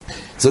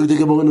זוג די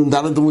גמור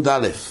נונדלת עמוד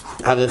א',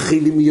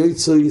 הרחילים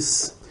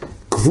יויצויס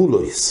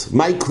כבולויס.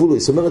 מהי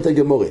כבולויס? אומרת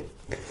הגמורה,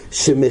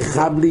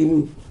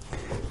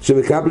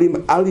 שמקבלים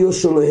על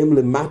יושלהם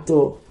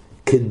למטו,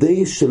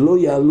 כדי שלא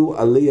יעלו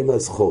עליהם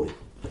הזכורים.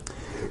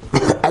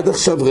 עד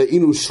עכשיו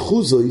ראינו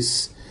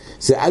שחוזויס,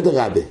 זה עד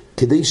הרבה,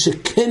 כדי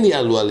שכן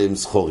יעלו עליהם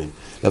זכורים.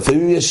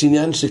 לפעמים יש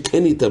עניין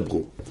שכן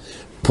יתעברו.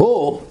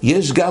 פה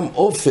יש גם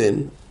אופן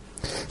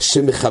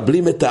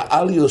שמחבלים את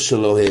העליו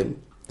שלהם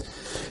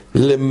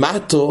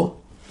למטו,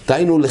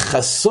 דיינו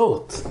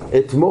לחסות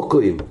את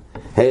מוקוים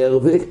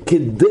הערבה,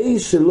 כדי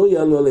שלא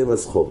יעלו עליהם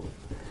הזכור.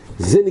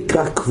 זה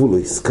נקרא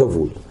כבולויס,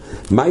 כבול.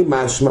 מהי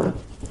משמע?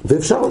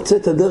 ואפשר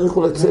לצאת הדרך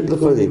ולצאת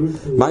לפעמים.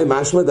 מהי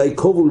משמע? די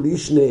כבול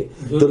לישנה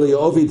דלא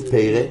יעביד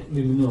פרא,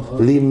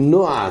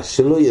 למנוע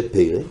שלא יהיה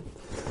פרא.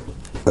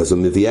 אז הוא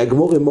מביא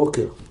הגמור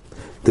מוקר,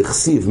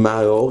 תכסיב מה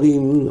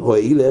ההורים או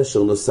האלה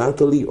אשר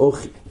נוסעת לי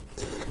אוכי.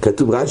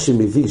 כתוב רש"י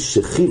מביא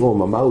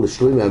שחירום אמר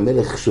לשלמה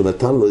המלך שהוא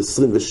נתן לו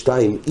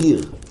 22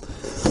 עיר,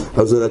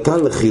 אז הוא נתן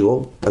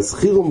לחירום, אז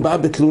חירום בא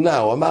בתלונה,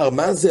 הוא אמר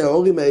מה זה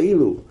ההורים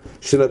האלו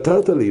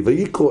שנתת לי,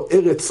 ויקרא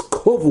ארץ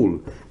כובול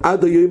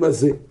עד היום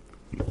הזה.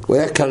 הוא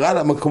היה קרא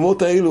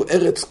למקומות האלו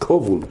ארץ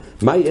כובול.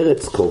 מהי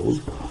ארץ כובול?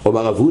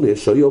 אומר אבונה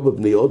שהיו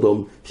בבני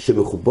אדום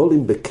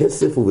שמחובולים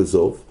בכסף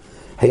ובזוב,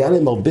 היה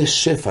להם הרבה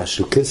שפע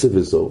של כסף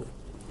וזוב.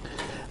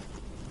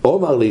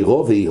 אומר לי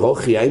רובי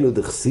הוכי היינו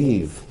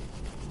דכסיב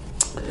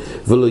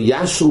ולא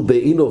ישרו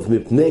בעינוב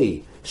מפני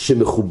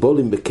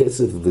שמחובולים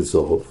בכסף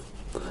וזוב.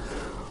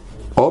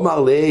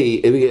 אומר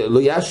לי לא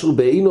ישרו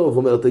בעינוב,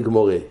 אומרת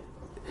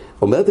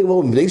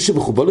הגמורה, מפני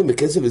שמחובולים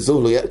בכסף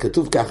וזוב,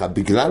 כתוב ככה,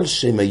 בגלל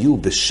שהם היו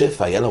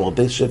בשפע, היה להם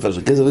הרבה שפע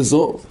של כסף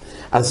וזוב,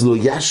 אז לא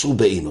ישרו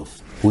בעינוב.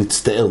 הוא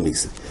הצטער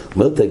מזה.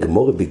 אומרת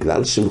הגמורה,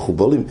 בגלל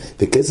שמחובולים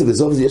בכסף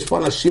וזוב, יש פה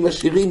אנשים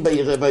עשירים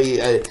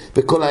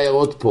בכל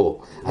העיירות פה,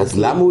 אז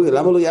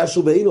למה לא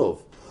ישרו בעינוב?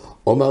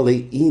 אומר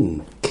לי, אין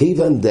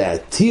כיוון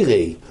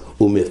דעתירי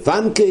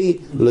ומפנקי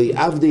לא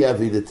יעבדי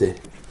עבידתה.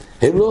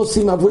 הם לא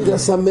עושים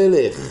עבודת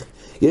המלך,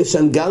 יש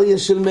אנגליה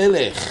של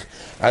מלך,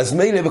 אז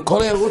מילא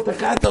בכל העיירות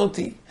תקעת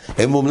אותי.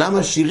 הם אומנם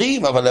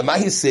עשירים, אבל למה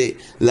יעשה?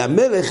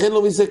 למלך אין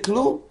לו מזה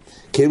כלום,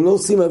 כי הם לא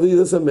עושים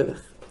עבודת המלך.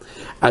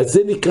 אז זה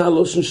נקרא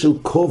לושן של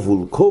כובול.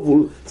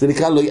 כובול זה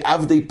נקרא לא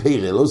יעבדי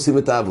פרא, לא עושים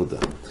את העבודה.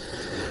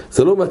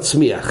 זה לא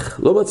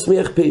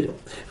מצמיח פרא.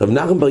 רב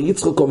נחמן בר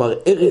יצחק אומר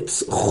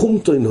ארץ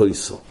חומטון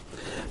הויסו.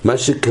 מה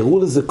שקראו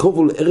לזה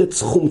כובול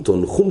ארץ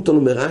חומטון. חומטון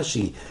אומר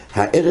רש"י,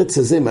 הארץ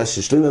הזה, מה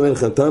ששלמה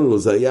המלך נתן לו,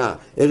 זה היה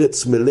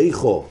ארץ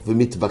מלאכו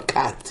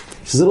ומתבקעת,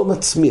 שזה לא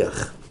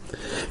מצמיח.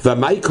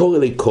 ומה יקורא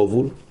לי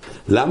כובול?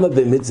 למה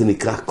באמת זה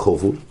נקרא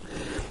כובול?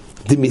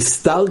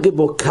 דמסתרגה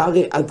בו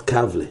קרא עד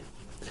קבלה.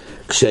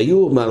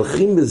 כשהיו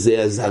מהלכים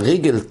בזה, אז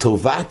הרגל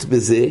טובעת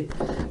בזה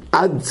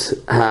עד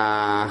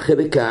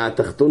החלק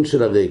התחתון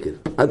של הרגל,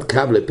 עד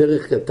קבלה,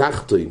 פרק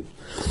התחתון.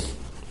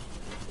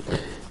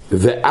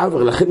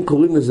 ועבר, לכן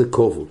קוראים לזה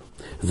כובול.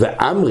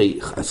 ואמרי,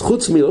 אז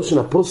חוץ מלושן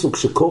הפוסוק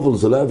שכובול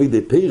זה לא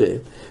עבדי פרא,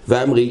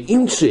 ואמרי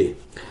אינשה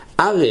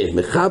ארא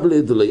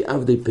מחבלה דלא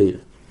עבדי פרא.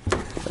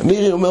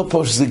 מירי אומר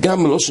פה שזה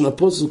גם לושן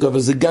הפוסוק, אבל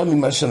זה גם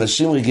ממה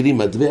שאנשים רגילים,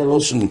 מדווי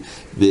הלושן,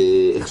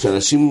 ואיך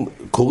שאנשים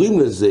קוראים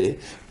לזה,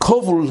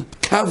 כובול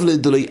קבלה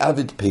דלא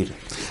עבד פרא.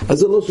 אז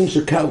זה לושן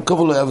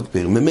שכובול לא עבד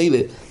פרא. ממילא,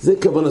 זה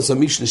כוונס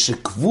המשנה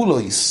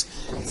שכבולויס,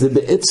 זה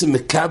בעצם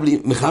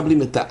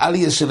מחבלים את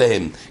העלייה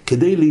שלהם,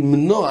 כדי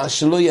למנוע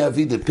שלא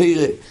יעביד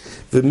לפרא,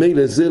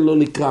 ומילא זה לא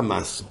נקרא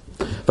מסו.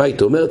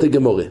 והיית אומרת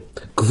הגמורה,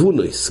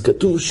 כבונויס,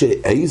 כתוב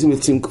שהאיזם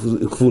יוצאים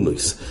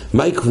כבונויס.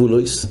 מהי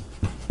כבונויס?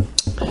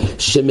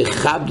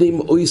 שמחבלים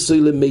אויסוי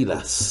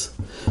למילס.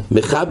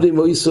 מחבלים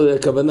אויסוי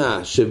הכוונה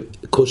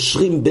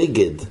שקושרים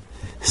בגד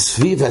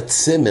סביב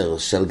הצמר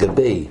של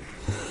גבי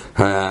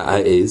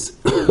העז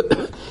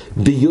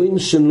ביום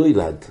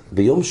שנולד.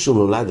 ביום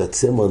שנולד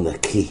הצמר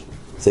נקי.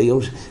 זה יום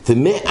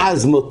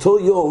ומאז מאותו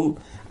יום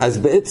אז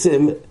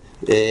בעצם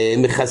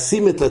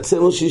מכסים את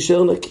הצמר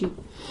שישאר נקי.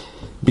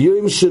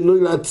 ביום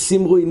שנולד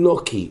צימרוי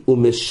נוקי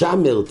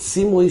ומשמר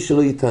צימרוי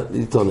שלא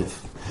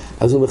יתענף.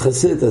 אז הוא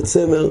מכסה את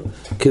הצמר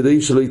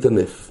כדי שלא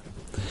יתענף.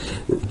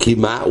 כי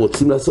מה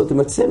רוצים לעשות עם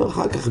הצמר?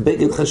 אחר כך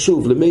בגד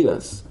חשוב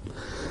למילס.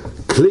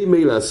 כלי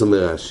מילס אומר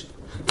רש"י,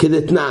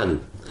 כדתנן,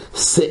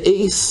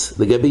 סאיס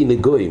לגבי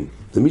נגויים,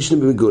 זה משנה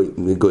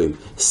במגויים,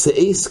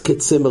 סאיס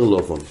כצמר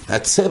לובן.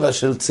 הצבע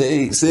של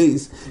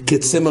סאיס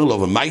כצמר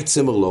לובן. מהי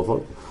צמר לובן?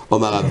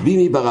 אומר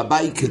רבימי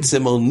ברבי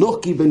כצמר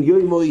נוקי בן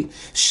יוימוי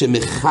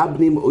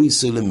שמחבנים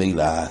אויסו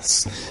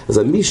למילס. אז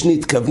המשנה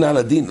התכוונה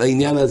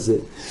לעניין הזה.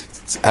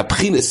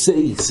 הבחינה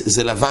סייס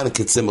זה לבן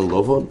כצמר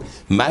לובן.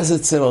 מה זה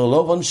צמר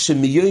לובן?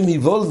 שמיום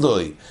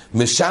היוולדוי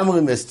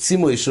משמרים את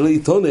צימוי שלא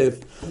יתענף,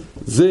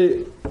 זה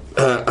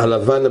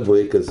הלבן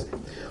הבוהק הזה.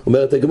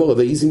 אומרת הגמרא,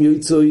 ואיזם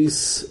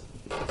יויצויס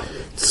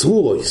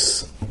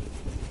צרורויס.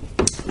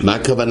 מה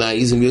הכוונה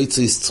איזם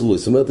יויצויס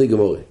צרורויס? אומרת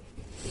הגמרא,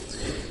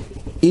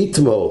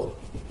 איתמור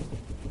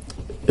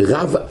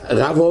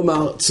רב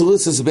אומר,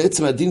 צורס זה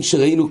בעצם הדין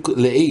שראינו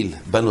לעיל,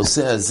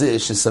 בנושא הזה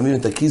ששמים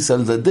את הכיס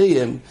על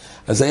דדיהם,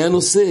 אז היה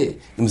נושא,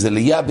 אם זה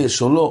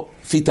ליבש או לא,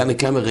 לפי תנא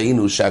קמא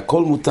ראינו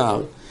שהכל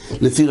מותר,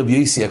 לפי רבי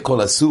יוסי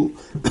הכל אסור,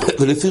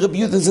 ולפי רבי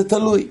יהודה זה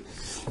תלוי.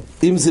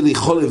 אם זה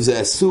לחולב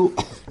זה אסור,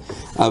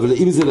 אבל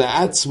אם זה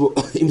לעצמו,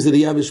 אם זה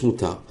ליבש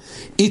מותר.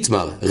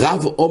 איתמר,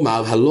 רב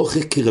אומר הלוכה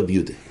כרבי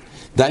יהודה.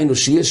 דיינו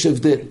שיש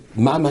הבדל,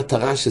 מה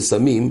המטרה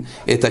ששמים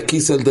את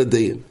הכיס על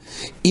דדיהם.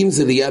 אם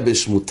זה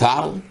ליבש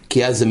מותר,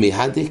 כי אז זה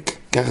מהדק,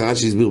 ככה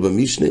רש"י הסביר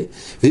במשנה,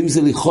 ואם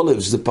זה לחולב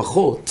שזה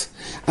פחות,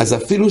 אז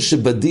אפילו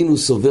שבדין הוא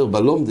סובר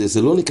בלומדה,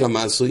 זה לא נקרא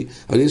מעשוי,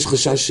 אבל יש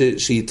חשש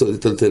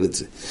שיטלטל את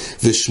זה.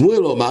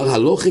 ושמואל אומר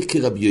הלוכה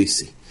כרבי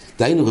יוסי.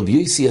 דיינו רבי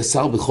יוסי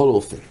אסר בכל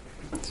אופן.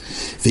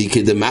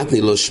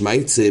 ויקדמתני לו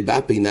שמייצה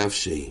באפי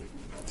נפשי.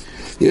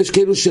 יש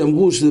כאלו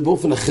שאמרו שזה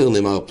באופן אחר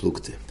נאמר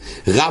פלוגתא.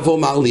 רב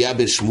אומר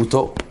ליבש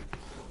מותר,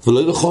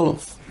 ולא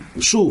לחולוב.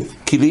 שוב,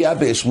 כי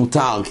ליבש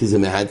מותר כי זה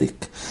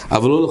מהדק,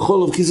 אבל לא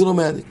לחולוב כי זה לא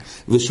מהדק.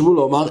 ושמואל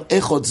אומר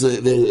איך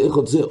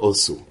עוד זה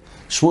עשו.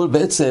 שמואל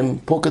בעצם,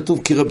 פה כתוב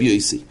כרבי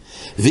יוסי.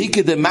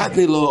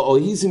 ויקדמתני לו או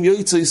היזם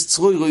יויצויס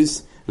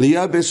צרוירויס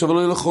ליבש אבל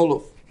לא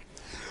לחולוב.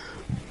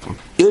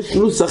 יש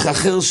נוסח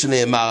אחר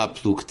שנאמר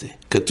הפלוגתא.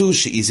 כתוב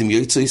שאיזם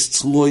יויצויס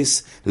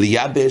צרוירויס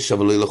ליבש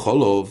אבל לא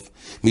לחולוב.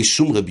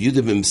 משום רבי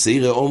יהודה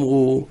במסיירה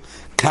אומרו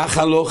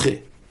ככה הלוכה.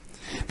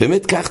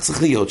 באמת כך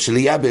צריך להיות,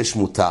 שליבש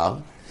מותר,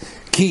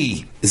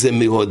 כי זה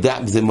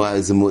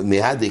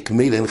מהדק,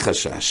 מילא אין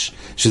חשש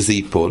שזה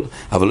ייפול,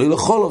 אבל לא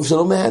לחולוב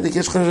שלא מהדק,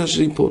 יש חשש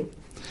שיפול.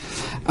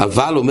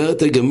 אבל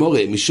אומרת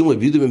הגמורה, משום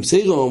רבי יהודה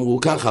במסיירה אומרו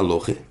ככה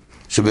הלוכה,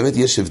 שבאמת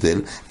יש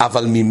הבדל,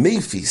 אבל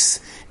ממפיס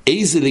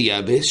איזה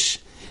ליבש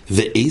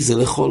ואיזה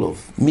לחולוב.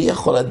 מי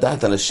יכול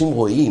לדעת? אנשים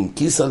רואים,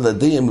 כיס על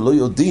דדיהם לא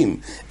יודעים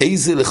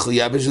איזה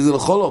ליבש ואיזה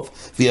לחולוב,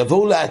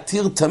 ויבואו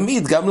להתיר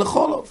תמיד גם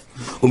לחולוב.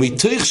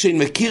 ומתוך שאין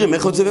מכירים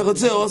איך עוד זה ואיך עוד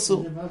זה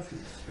עשו.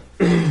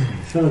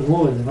 אפשר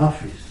לגמור את זה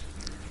מפיס.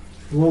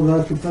 הוא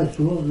לא טיפה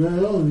שלו, זה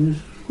לא, זה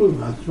שקול,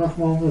 תשמח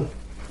מה אומר.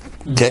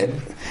 כן,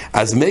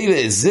 אז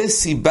מילא זה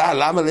סיבה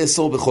למה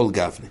לאסור בכל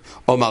גפני.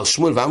 אומר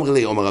שמואל ואמר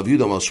לי, אומר רבי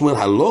יהודה, אומר שמואל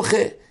הלוכה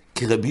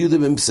כרבי יהודה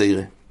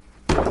במסיירה.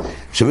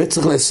 שבאמת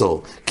צריך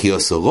לאסור, כי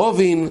אסור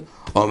רובין,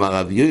 אומר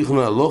רבי יוחנן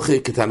הלוכה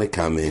כתנא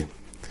קמא.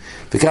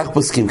 וכך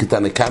פוסקים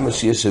כתנא קמא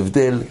שיש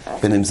הבדל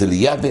בין אם זה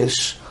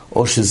ליבש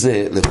או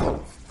שזה לחולוב.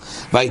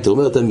 והיית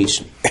אומרת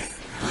המשנה,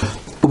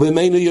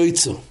 ובמה היא לא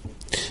יוצא?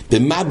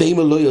 במה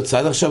בהמה לא יוצא?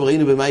 עד עכשיו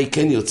ראינו במה היא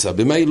כן יוצא,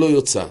 במה היא לא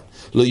יוצא?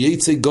 לא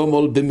יצא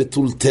גומל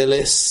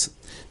במטולטלס.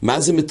 מה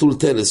זה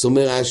מטולטלס?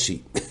 אומר רש"י,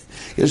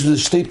 יש בזה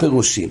שתי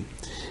פירושים.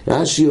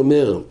 רש"י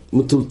אומר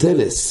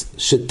מטולטלס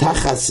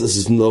שתחס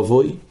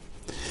זנובוי,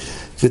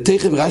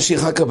 ותכף רש"י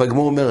אחר כך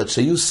בגמור אומרת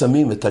שהיו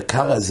שמים את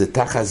הקר הזה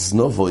תחת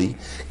זנובוי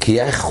כי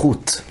היה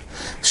חוט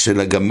של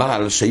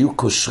הגמל שהיו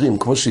קושרים,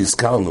 כמו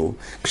שהזכרנו,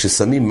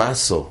 כששמים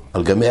מסו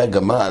על גמי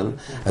הגמל,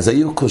 אז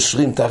היו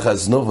קושרים תחת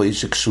זנובוי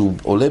שכשהוא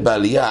עולה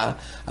בעלייה,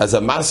 אז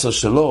המסו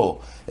שלו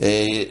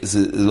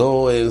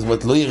זאת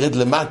אומרת, לא ירד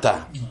למטה.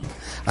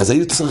 אז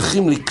היו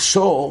צריכים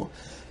לקשור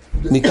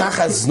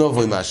מתחת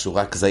זנובוי משהו,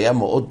 רק זה היה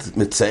מאוד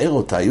מצער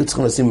אותה, היו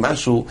צריכים לשים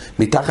משהו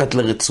מתחת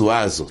לרצועה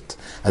הזאת.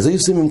 אז היו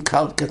שמים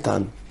קר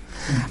קטן.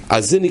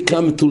 אז זה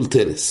נקרא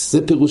מטולטלס,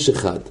 זה פירוש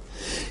אחד.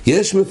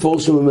 יש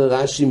מפורש שאומר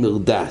רש"י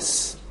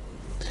מרדס,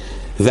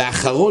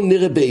 ואחרון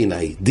נראה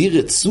בעיניי, די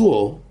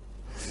רצועו,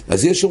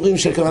 אז יש אומרים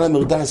שהכוונה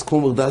מרדס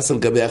כמו מרדס על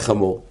גבי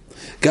החמור.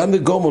 גם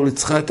בגומל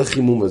צריכה את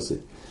החימום הזה.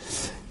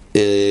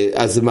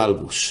 אז זה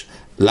מלבוש.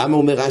 למה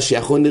אומר רש"י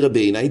אחרון נראה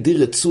בעיניי? די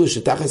רצוע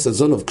שתחס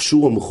הזונוב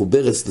קשור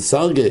ומחוברס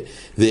לסרגה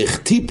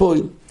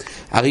והחטיפויל.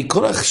 הרי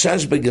כל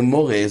החשש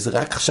בגמורה זה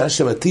רק חשש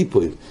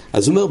שמטיפויל.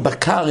 אז הוא אומר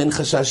בקר אין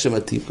חשש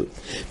שמטיפויל.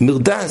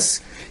 מרדס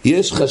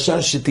יש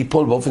חשש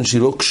שטיפול באופן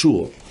שהיא לא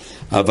קשור,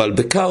 אבל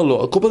בקר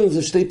לא. על כל פנים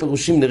זה שתי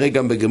פירושים נראה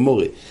גם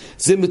בגמורה.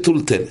 זה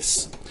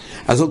מטולטלס.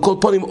 אז על כל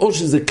פנים או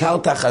שזה קר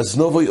תחת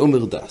זנובוי או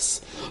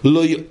מרדס.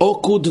 לא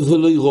יעוקוד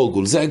ולא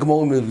ירוגול. זה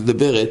הגמורה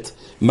מדברת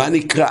מה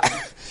נקרא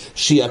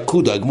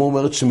שיעקוד. הגמורה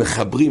אומרת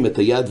שמחברים את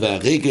היד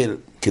והרגל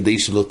כדי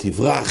שלא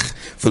תברח,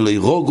 ולא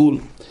ירוגול.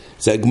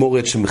 זה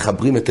הגמורת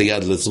שמחברים את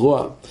היד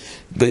לזרוע.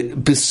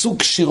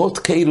 בסוג שירות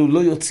כאלו לא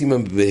יוצאים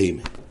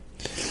מבהמה.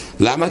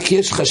 למה? כי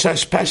יש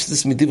חשש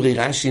פשטס מדברי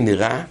רש"י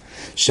נראה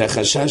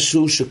שהחשש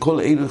הוא שכל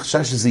אילו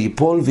חשש שזה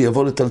ייפול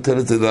ויבוא לטלטל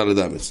את זה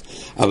דלת אמס.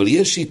 אבל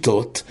יש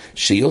שיטות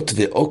שיות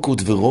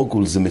ועוקוד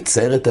ורוגול זה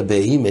מצער את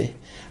הבהמה,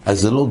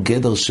 אז זה לא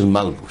גדר של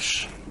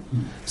מלבוש,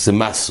 זה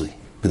מסוי,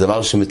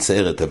 בדבר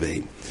שמצער את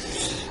הבהמה.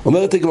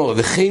 אומרת הגמורה,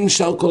 וכן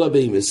שאר כל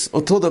הבהמס,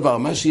 אותו דבר,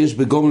 מה שיש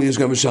בגומל יש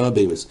גם בשאר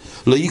הבהמס.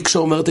 לא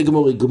יקשור, אומרת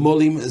הגמורה,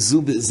 גמולים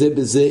זה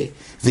בזה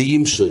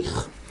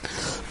וימשך.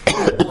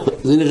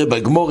 זה נראה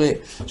בגמורה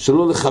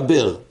שלא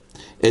לחבר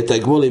את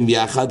הגמולים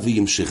יחד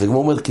וימשך. הגמורה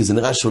אומרת כי זה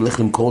נראה שהולך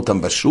למכור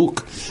אותם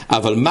בשוק,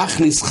 אבל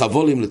מכניס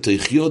חבולים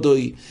לתוך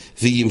יודוי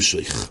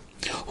וימשך.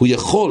 הוא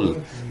יכול,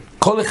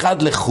 כל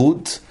אחד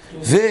לחוד,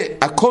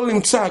 והכל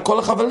נמצא, כל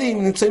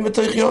החבלים נמצאים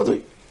בתוך יודוי.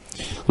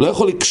 הוא לא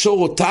יכול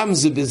לקשור אותם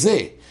זה בזה,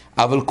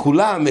 אבל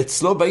כולם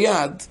אצלו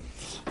ביד,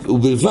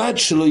 ובלבד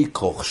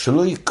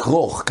שלא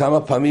יכרוך כמה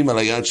פעמים על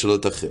היד שלו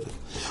את החבל.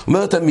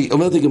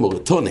 אומרת הגמרא,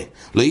 תונה,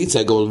 לא יצא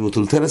הגמרא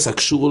במטולטלס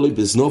הקשורו לו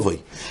בזנובוי,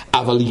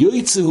 אבל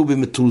יוצא הוא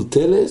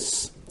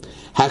במטולטלס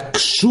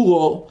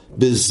הקשורו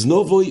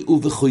בזנובוי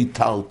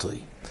ובחויטרטוי.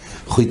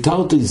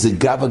 חויטרטוי זה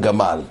גב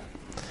הגמל,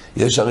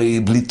 יש הרי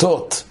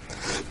בליטות,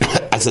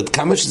 אז עד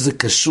כמה שזה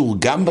קשור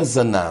גם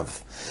בזנב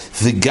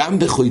וגם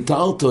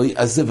בחויטרטוי,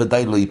 אז זה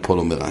ודאי לא ייפול,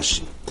 אומר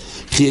רש"י.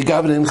 כי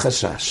אגב אין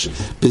חשש,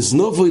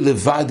 בזנובוי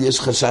לבד יש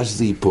חשש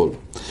שזה ייפול,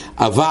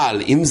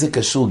 אבל אם זה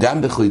קשור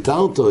גם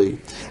בחויטרטוי,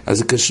 אז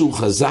זה קשור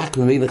חזק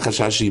ממין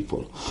החשש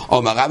שיפול.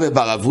 אומר רבי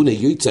בר אבונה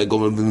יוצא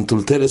גם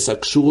במטולטלס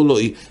הקשור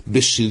אלוהי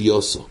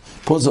בשיליוסו.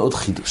 פה זה עוד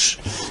חידוש,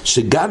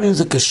 שגם אם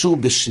זה קשור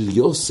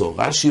בשיליוסו,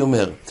 רש"י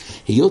אומר,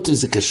 היות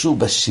וזה קשור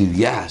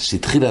בשיליה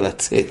שהתחילה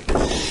לצאת,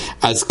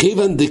 אז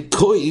כיוון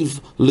דקויב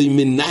לא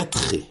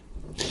מנתחה,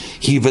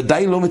 היא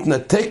ודאי לא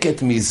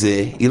מתנתקת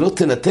מזה, היא לא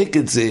תנתק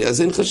את זה,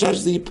 אז אין חשש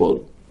שזה ייפול.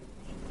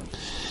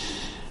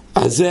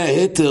 אז זה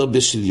ההתר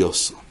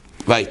בשיליוסו.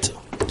 ויתר.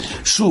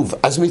 שוב,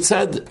 אז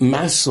מצד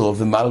מסו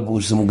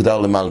ומלבוש זה מוגדר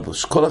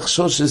למלבוש. כל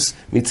החשושס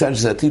מצד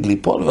שזה עתיד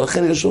ליפול,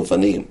 ולכן יש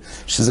אופנים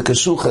שזה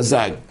קשור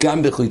חזק,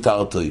 גם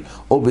בחויטרטוי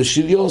או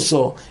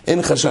בשיליוסו,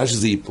 אין חשש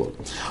שזה ייפול.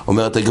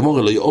 אומרת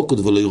הגמרא, לא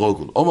יעוקוד ולא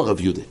ירוגול. אומר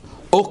רב יהודה,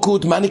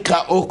 עוקוד, מה נקרא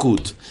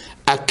עוקוד?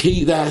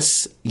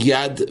 עקידס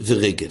יד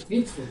ורגל.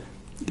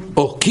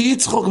 או כי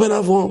יצחוק בן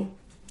אברהם.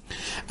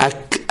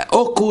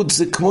 עוקוד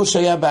זה כמו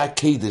שהיה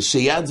בעקידס,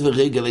 שיד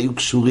ורגל היו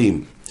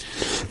קשורים.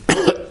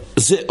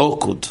 זה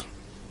עוקוד.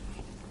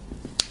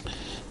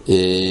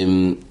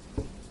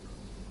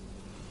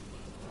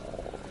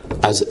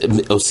 אז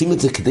עושים את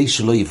זה כדי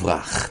שלא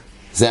יברח,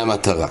 זה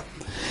המטרה.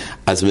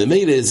 אז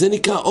ממילא זה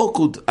נקרא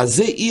עוקוד, אז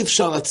זה אי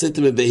אפשר לצאת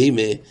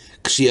מבהמה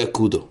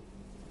כשיעקודו.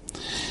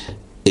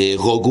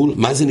 רוגול,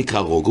 מה זה נקרא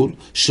רוגול?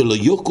 שלא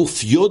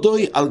יוקוף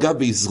יודוי על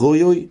גבי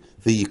זרועוי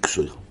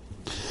ויקשור.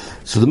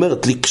 זאת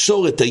אומרת,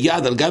 לקשור את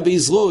היד על גבי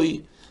זרועוי,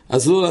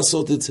 אז לא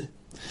לעשות את זה.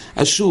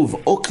 אז שוב,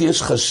 או כי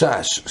יש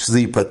חשש שזה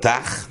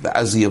ייפתח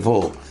ואז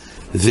יבוא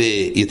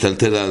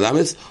ויטלטל על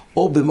הלמס,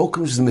 או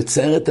במוקם שזה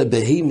מצייר את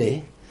הבהמה,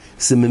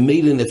 זה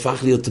ממילא נהפך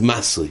להיות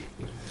מסוי.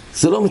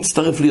 זה לא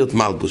מצטרף להיות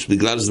מלבוש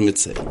בגלל שזה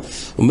מצייר.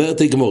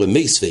 אומרת הגמרא,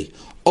 מייסווי,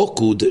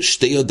 עוקוד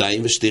שתי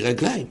ידיים ושתי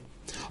רגליים.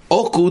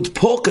 עוקוד,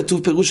 פה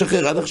כתוב פירוש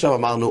אחר, עד עכשיו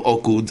אמרנו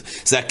עוקוד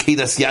זה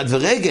עקידס יד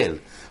ורגל.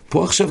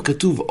 פה עכשיו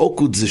כתוב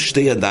עוקוד זה שתי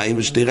ידיים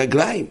ושתי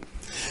רגליים.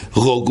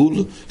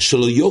 רוגול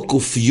שלא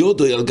יוקוף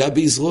יודו על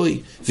גבי זרועי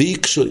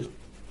ויקשור.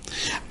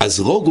 אז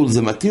רוגול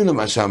זה מתאים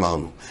למה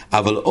שאמרנו,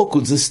 אבל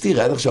עוקוד זה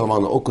סתירה. עד עכשיו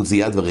אמרנו עוקוד זה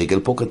יד ורגל,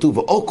 פה כתוב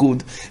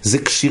עוקוד זה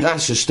קשירה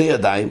של שתי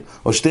ידיים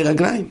או שתי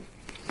רגליים.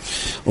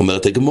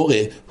 אומרת הגמרא,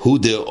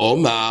 הודה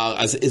אומר,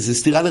 אז זה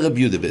סתירה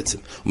לרבי יהודה בעצם.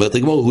 אומרת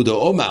הגמרא, הודה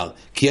אומר,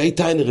 כי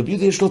הייתן רבי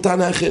יהודה יש לו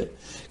טענה אחר,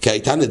 כי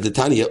הייתן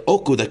דתניא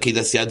עוקוד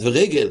עקידס יד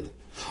ורגל,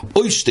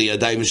 או שתי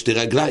ידיים ושתי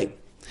רגליים.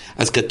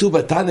 אז כתוב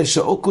בתניא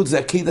שעוקוד זה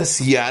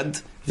עקידס יד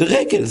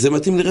ורגל, זה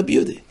מתאים לרבי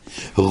יהודה.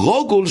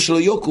 רוגול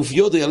שלא יוקוף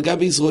יודו על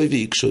גבי זרועי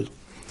ויקשור.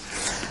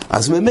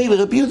 אז ממילא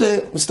רבי יהודה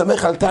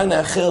מסתמך על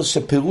טענה אחר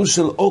שפירוש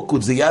של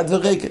עוקוד זה יד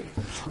ורגל.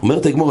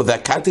 אומרת הגמרא,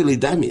 והקלתי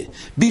לידמיה,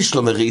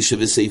 בישלום הרישה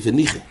וסייפה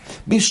ניחה.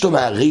 בישלום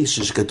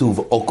הרישה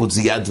שכתוב עוקוד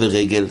זה יד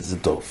ורגל, זה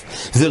טוב.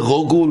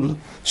 ורוגול,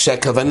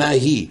 שהכוונה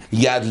היא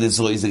יד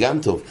לזרועי, זה גם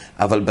טוב.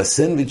 אבל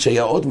בסנדוויץ'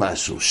 היה עוד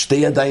משהו, שתי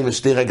ידיים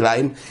ושתי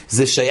רגליים,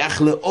 זה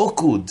שייך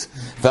לעוקוד.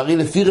 והרי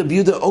לפי רבי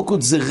יהודה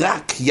עוקוד זה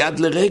רק יד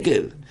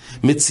לרגל.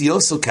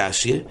 מציוסו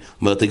קשיה,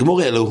 אומרת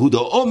הגמרא, אלא הודה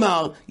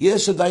אומר,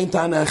 יש עדיין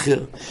טענה אחר.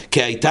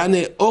 כי הייתן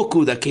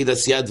עוקוד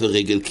עקידס יד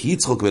ורגל, כי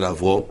יצחוק בן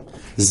אברהם,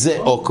 זה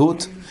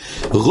עוקוד.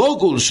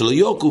 רוגול שלא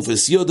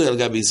יוקוף יודו על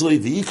גבי זרועי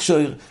ויקשור,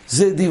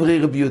 זה דברי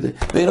רבי יהודה.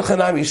 ואין לך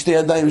נמי, שתי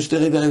ידיים ושתי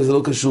רגליים, זה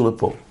לא קשור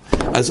לפה.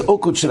 אז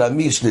עוקוד של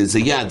המשנה זה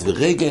יד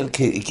ורגל,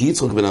 כי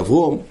יצחוק בן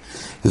אברהם,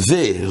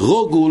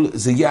 ורוגול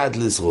זה יד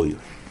לזרועי.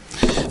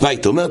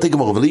 והיית אומרת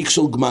הגמרא, אבל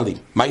לקשור גמלים,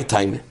 מה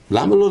איתיימה?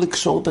 למה לא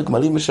לקשור את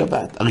הגמלים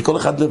בשבת? הרי כל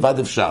אחד לבד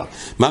אפשר.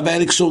 מה הבעיה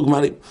לקשור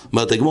גמלים?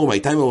 אומרת הגמרא, מה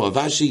איתיימה הוא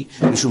אבשי,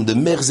 משום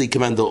דמך זה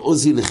יקמנדו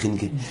עוזי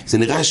לחינגה. זה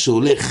נראה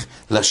שהולך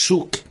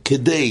לשוק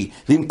כדי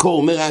למכור,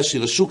 אומר רש"י,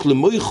 לשוק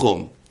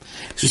למויחום.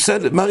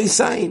 שסד, מרי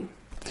סיין.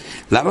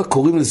 למה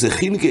קוראים לזה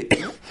חינגה?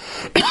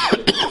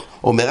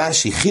 אומר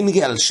רש"י,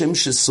 חינגה על שם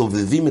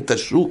שסובבים את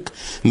השוק,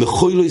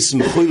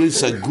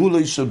 מחוילויס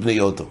הגולוי של בני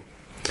יודו.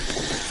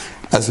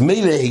 אז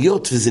מילא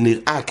היות וזה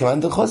נראה כמובן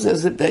דחוזה,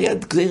 זה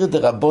ביד גזירת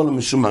דרבון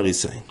משום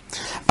מריסיין.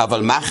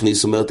 אבל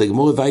מכניס, אומרת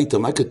הגמרא ואיתו,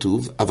 מה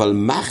כתוב? אבל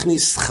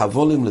מכניס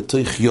חבולים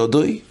לתוך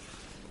יודוי,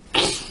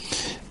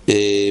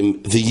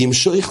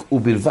 וימשוך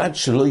ובלבד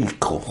שלא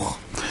יקרוך.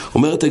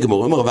 אומרת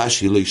הגמרא, אומר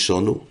רש"י לא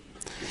ישונו,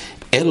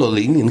 אלו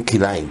לעניין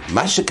כליים.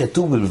 מה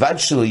שכתוב בלבד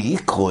שלא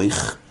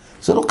יקרוך,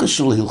 זה לא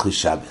קשור להלכי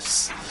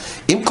שבס.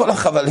 אם כל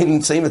החבלים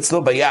נמצאים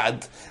אצלו ביד,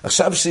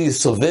 עכשיו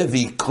שיסובב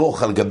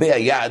ויקרוך על גבי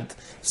היד,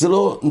 זה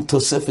לא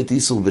תוספת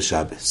איסור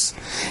בשבס.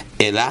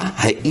 אלא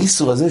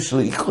האיסור הזה של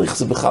יקרוך,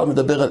 זה בכלל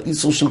מדבר על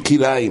איסור של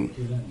כליים.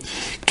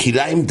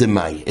 כליים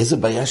דמאי. איזה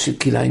בעיה של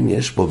כליים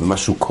יש פה?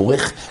 במשהו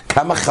כורך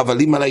כמה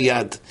חבלים על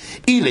היד.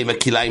 אילי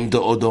מכליים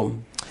דאודום.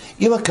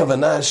 אם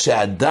הכוונה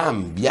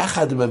שהאדם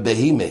ביחד עם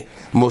הבהימה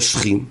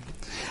מושכים,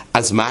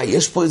 אז מה?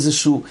 יש פה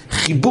איזשהו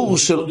חיבור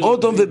של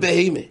אודום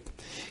ובהימה.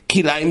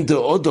 כליים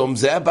דאודום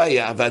זה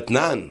הבעיה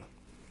והתנן.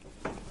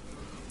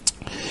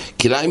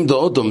 כליים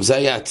דאודום זה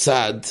היה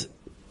הצד,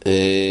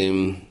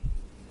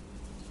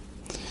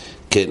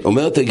 כן,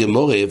 אומרת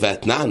הגמורה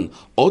והתנן,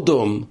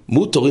 אודום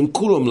מותרים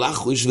כולם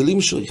לחוש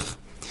ולמשויך.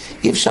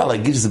 אי אפשר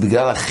להגיד שזה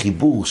בגלל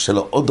החיבור של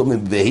האודום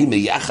ובהימה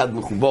יחד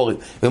מחוברים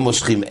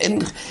ומושכים. אין,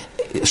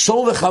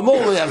 שור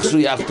וחמור לא יחשו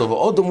יחד,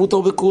 ואודום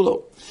מותר בכולו.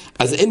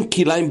 אז אין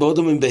כליים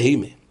באודום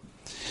ובהימה.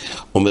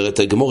 אומרת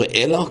הגמורה,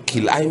 אלא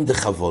כליים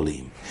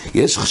דחבולים.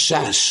 יש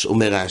חשש,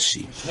 אומר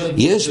רש"י,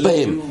 יש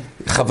בהם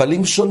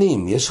חבלים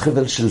שונים, יש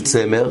חבל של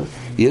צמר,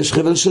 יש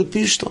חבל של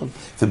פישטון,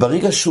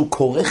 וברגע שהוא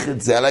כורך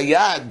את זה על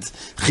היד,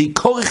 חי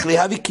כורך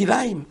להביא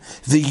כליים,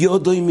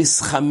 ויודוי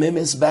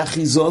מסחממס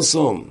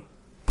באחיזוסום,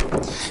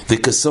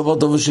 וכסובר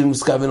דובר של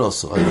מסכוון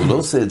עושו. אני לא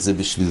עושה את זה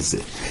בשביל זה,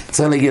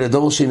 צריך להגיע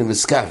לדובר של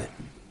מסכוון.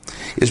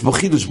 יש בו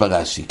חידוש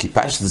ברש"י, כי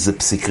פשט זה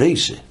פסיק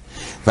רישה,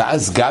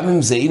 ואז גם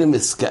אם זה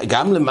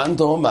גם למאן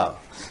דאמר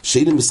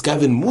שאין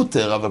מסכוון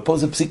מותר, אבל פה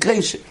זה פסיק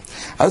רישה.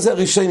 אז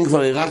הראשון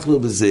כבר ערכנו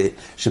בזה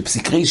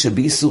שפסיק רישה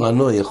באיסור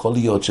הנוי יכול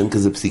להיות שם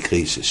כזה פסיק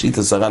רישה. שיט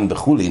הסרן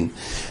בחולין,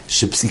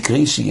 שפסיק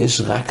רישה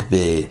יש רק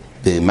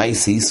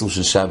במייסי איסור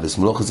של שבס,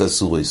 מלוך זה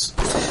אסוריס.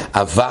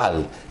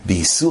 אבל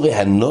באיסורי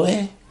הנוי,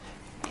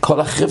 כל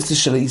החפצה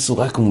של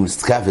האיסור רק הוא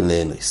מסכוון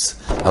לאנויס.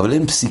 אבל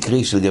אין פסיק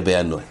רישה לגבי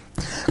הנוי.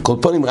 כל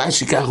פעם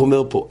רש"י כך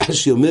אומר פה,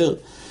 רש"י אומר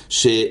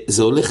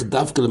שזה הולך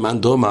דווקא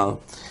למאן דאמר,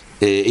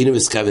 אין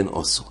מסכוון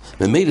עושו.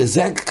 ומילא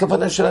זה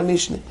הכוונה של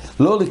המשנה,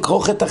 לא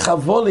לקרוך את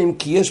החבולים,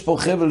 כי יש פה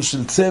חבל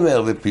של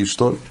צמר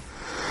ופישטון.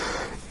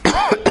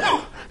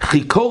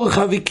 חיקור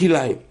חבי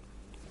כליים.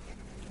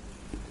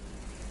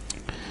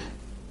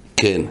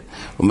 כן,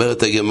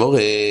 אומרת הגמורה,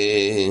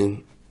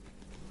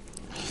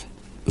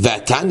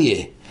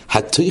 והתניה,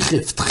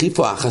 התויכף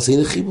תחיפו אחס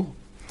אין חיבור.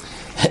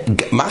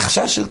 מה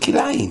החשש של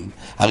כליים?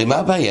 הרי מה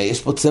הבעיה? יש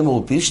פה צמר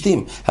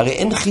ופישטים? הרי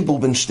אין חיבור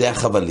בין שתי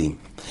החבלים.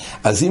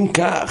 אז אם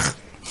כך,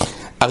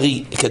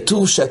 הרי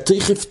כתוב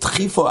שהתויכף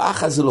תחיפו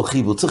אחא זה לא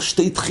חיבור, צריך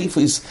שתי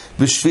תחיפוס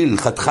בשביל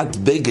חתיכת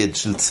בגד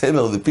של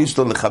צמר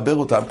ופישטון לחבר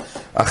אותם.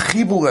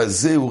 החיבור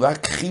הזה הוא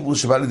רק חיבור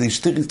שבא לידי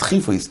שתי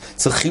תחיפוס,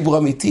 צריך חיבור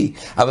אמיתי,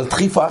 אבל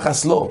תחיפו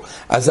אחס לא.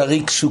 אז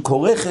הרי כשהוא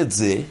כורך את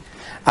זה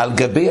על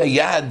גבי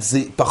היד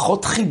זה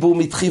פחות חיבור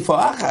מתחיפו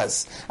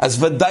אחס,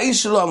 אז ודאי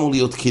שלא אמור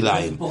להיות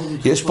כליים.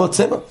 יש פה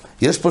צמר,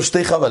 יש פה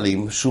שתי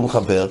חבלים שהוא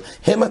מחבר,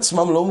 הם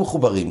עצמם לא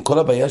מחוברים. כל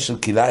הבעיה של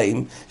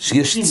כליים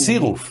שיש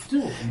צירוף,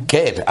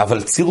 כן,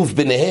 אבל צירוף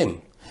ביניהם.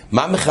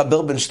 מה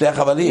מחבר בין שתי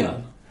החבלים?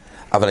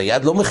 אבל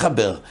היד לא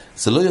מחבר,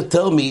 זה לא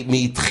יותר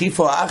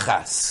מתחיפו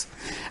אחס,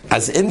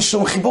 אז אין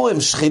שום חיבור,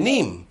 הם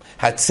שכנים.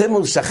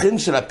 הצמר שכן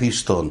של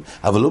הפישטון,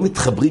 אבל לא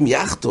מתחברים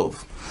יחטוב.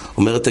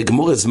 אומרת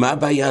הגמורה, אז מה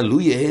הבעיה?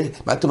 לא יהיה,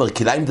 מה אתה אומר,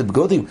 כליים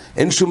דבגודים?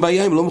 אין שום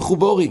בעיה, הם לא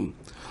מחוברים.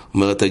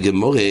 אומרת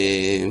הגמורה,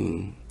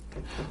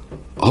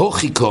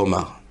 הוכי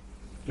קומר.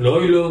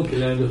 לא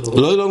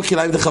אילום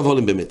כליים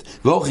דחבולים באמת.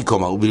 והוכי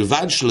קומר,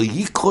 ובלבד שלא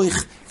יקרוך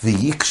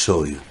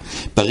ויקשוי.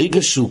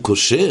 ברגע שהוא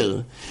קושר,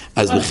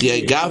 אז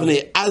בחיי גבנה,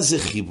 אז זה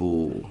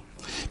חיבור.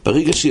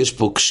 ברגע שיש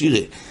פה קשירה,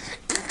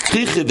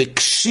 קריחה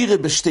וקשירה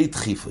בשתי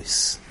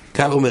דחיפוס.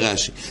 כך אומר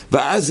רש"י.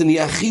 ואז זה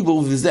נהיה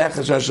חיבור, וזה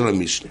החשש של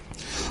המשנה.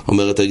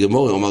 אומרת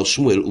הגמורה, אומר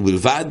שמואל,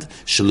 ובלבד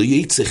שלא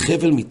יצא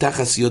חבל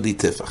מתחת יודי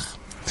טפח.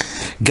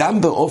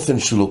 גם באופן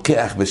שהוא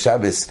לוקח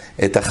בשבס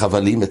את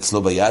החבלים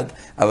אצלו ביד,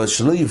 אבל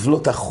שלא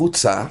יבלוט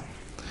החוצה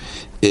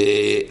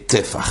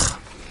טפח.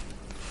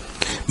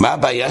 מה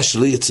הבעיה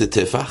שלא יצא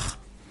טפח?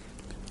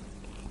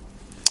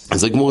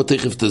 אז הגמורה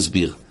תכף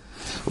תסביר.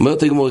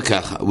 אומרת הגמורה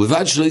ככה,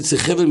 ובלבד שלא יצא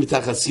חבל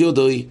מתחת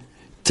יודי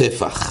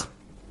טפח.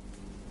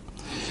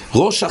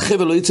 ראש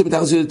החבל לא יצא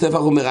מתחת יודי טפח,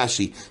 אומר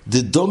רש"י,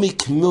 דדומי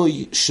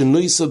כמוי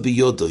שנויסו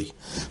ביודוי,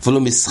 ולא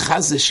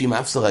מסחזה שעם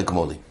אפסר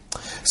הגמולי.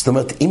 זאת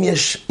אומרת,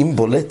 אם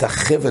בולט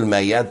החבל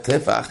מהיד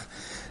טפח,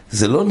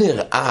 זה לא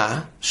נראה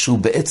שהוא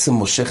בעצם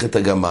מושך את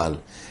הגמל.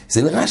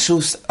 זה נראה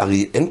שהוא,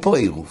 הרי אין פה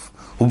עירוב,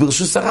 הוא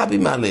ברשות הרבי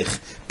מהלך.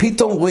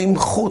 פתאום רואים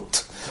חוט,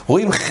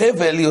 רואים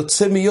חבל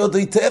יוצא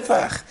מיודוי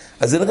טפח,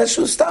 אז זה נראה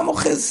שהוא סתם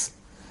אוחז.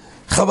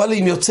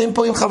 חבלים, יוצאים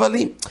פה עם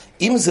חבלים.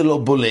 אם זה לא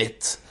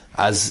בולט,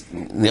 אז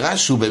נראה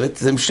שהוא באמת,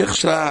 זה המשך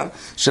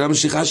של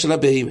המשיכה של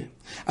הבהימה.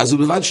 אז הוא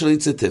בלבד שלא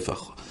יצא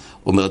טפח.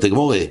 אומרת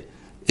הגמורה,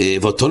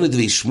 ואותונת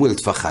וישמעו אל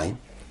טפחיים.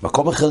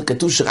 מקום אחר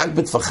כתוב שרק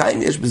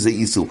בטפחיים יש בזה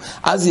איסור.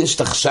 אז יש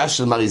תחשש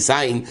של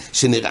מריסיים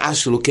שנראה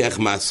שלוקח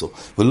מסו,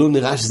 ולא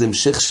נראה שזה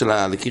המשך של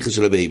הלקיחה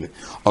של הבהימה.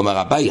 אומר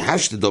רבי,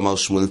 השתד אומר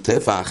שמואל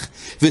טפח,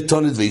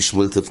 ותונת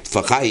וישמעו אל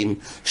טפחיים,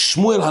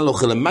 שמואל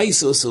הלוך אל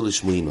המייסו אסור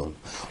לשמועינון.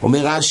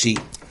 אומר רש"י,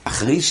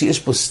 אחרי שיש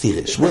פה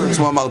סתירה, שמואל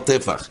עצמו אמר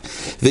טפח,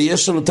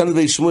 ויש לנו תלמיד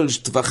וישמואל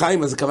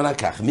טפחיים, אז הכוונה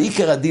כך,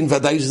 מעיקר הדין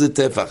ודאי שזה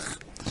טפח.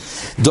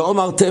 דו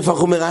אמר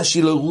טפח, אומר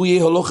רש"י, לא רואי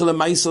הולך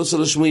למייסו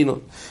של השמואינו,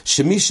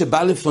 שמי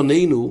שבא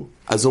לפנינו,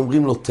 אז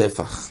אומרים לו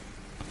טפח.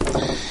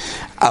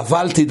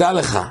 אבל תדע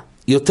לך,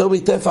 יותר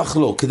מטפח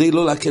לא, כדי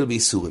לא להקל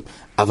באיסורים.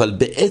 אבל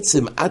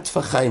בעצם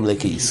הטפחיים לא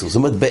כאיסור. זאת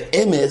אומרת,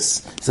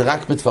 באמס זה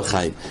רק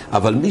בטפחיים.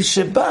 אבל מי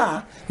שבא,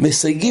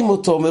 מסייגים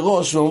אותו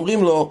מראש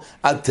ואומרים לו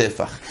עד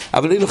טפח.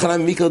 אבל אין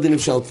לכם מיקר דין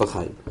אפשר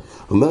טפחיים.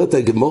 אומרת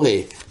הגמורה,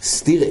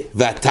 סתירה,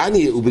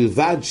 והתניא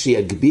ובלבד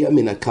שיגביע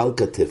מן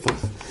הקרקע טפח.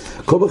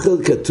 כל בכלל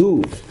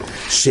כתוב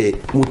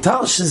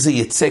שמותר שזה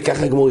יצא,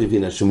 ככה הגמורה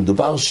הבינה,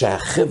 שמדובר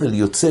שהחבל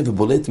יוצא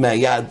ובולט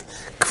מהיד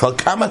כבר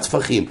כמה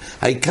טפחים.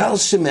 העיקר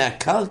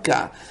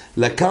שמהקרקע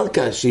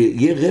לקרקע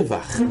שיהיה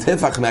רווח,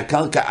 טפח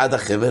מהקרקע עד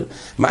החבל,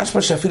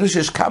 משמע שאפילו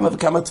שיש כמה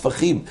וכמה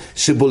טפחים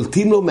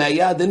שבולטים לו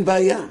מהיד, אין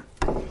בעיה.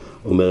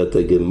 אומרת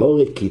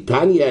הגמורה, כי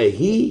תניא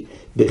היא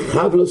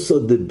בחבלוסו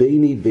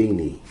דביני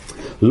ביני.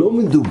 לא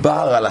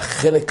מדובר על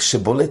החלק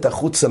שבולט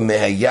החוצה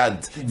מהיד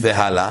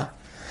והלאה,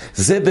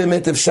 זה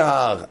באמת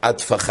אפשר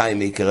הטפחיים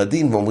מעיקר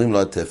הדין ואומרים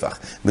לו הטפח.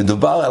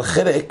 מדובר על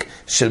חלק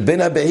של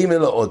בין הבהמה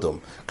לאודום.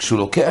 כשהוא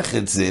לוקח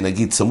את זה,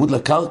 נגיד צמוד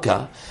לקרקע,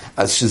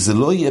 אז שזה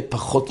לא יהיה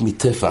פחות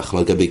מטפח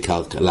לגבי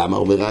קרקע. למה?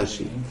 אומר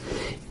רש"י.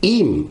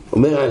 אם,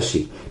 אומר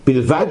רש"י,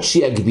 בלבד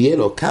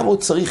שיגביאנו, כמה הוא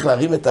צריך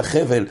להרים את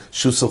החבל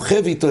שהוא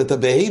סוחב איתו את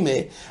הבהמה,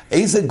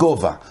 איזה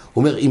גובה?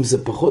 הוא אומר, אם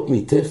זה פחות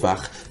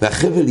מטפח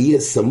והחבל יהיה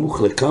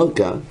סמוך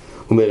לקרקע,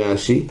 אומר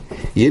רש"י,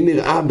 יהיה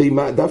נראה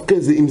בהמה, דווקא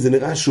אם זה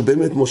נראה שהוא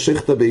באמת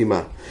מושך את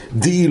הבהמה,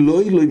 די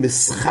לא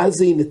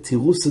מסחזי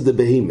נטירוס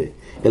דבהמה,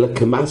 אלא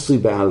כמסוי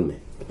בעלמה,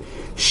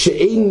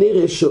 שאין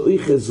נראה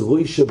שאוחז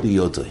רוישה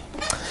ביודוי.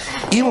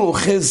 אם הוא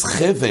אוחז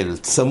חבל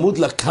צמוד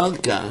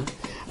לקרקע,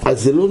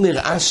 אז זה לא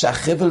נראה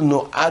שהחבל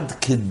נועד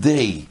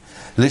כדי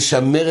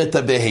לשמר את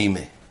הבהמה,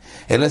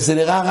 אלא זה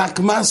נראה רק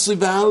מסוי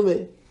בעלמה.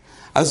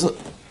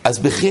 אז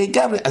בחיי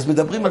גם, אז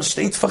מדברים על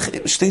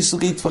שתי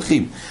סוגי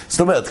טפחים. זאת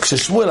אומרת,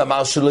 כששמואל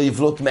אמר שלא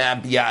יבלוט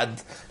מהיד,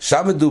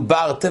 שם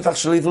מדובר טפח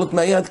שלא יבלוט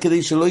מהיד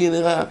כדי שלא יהיה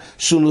נראה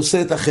שהוא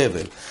נושא את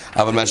החבל.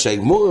 אבל מה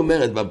שהגמורה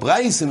אומרת,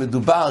 בברייתא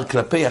מדובר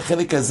כלפי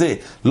החלק הזה,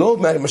 לא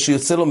מה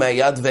שיוצא לו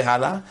מהיד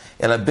והלאה,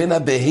 אלא בין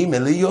הבהמה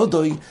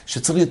ליודוי,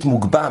 שצריך להיות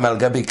מוגבע מעל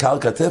גבי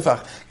קרקע טפח,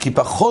 כי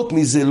פחות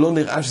מזה לא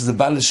נראה שזה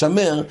בא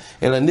לשמר,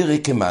 אלא נראה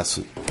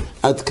כמסוי.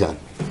 עד כאן.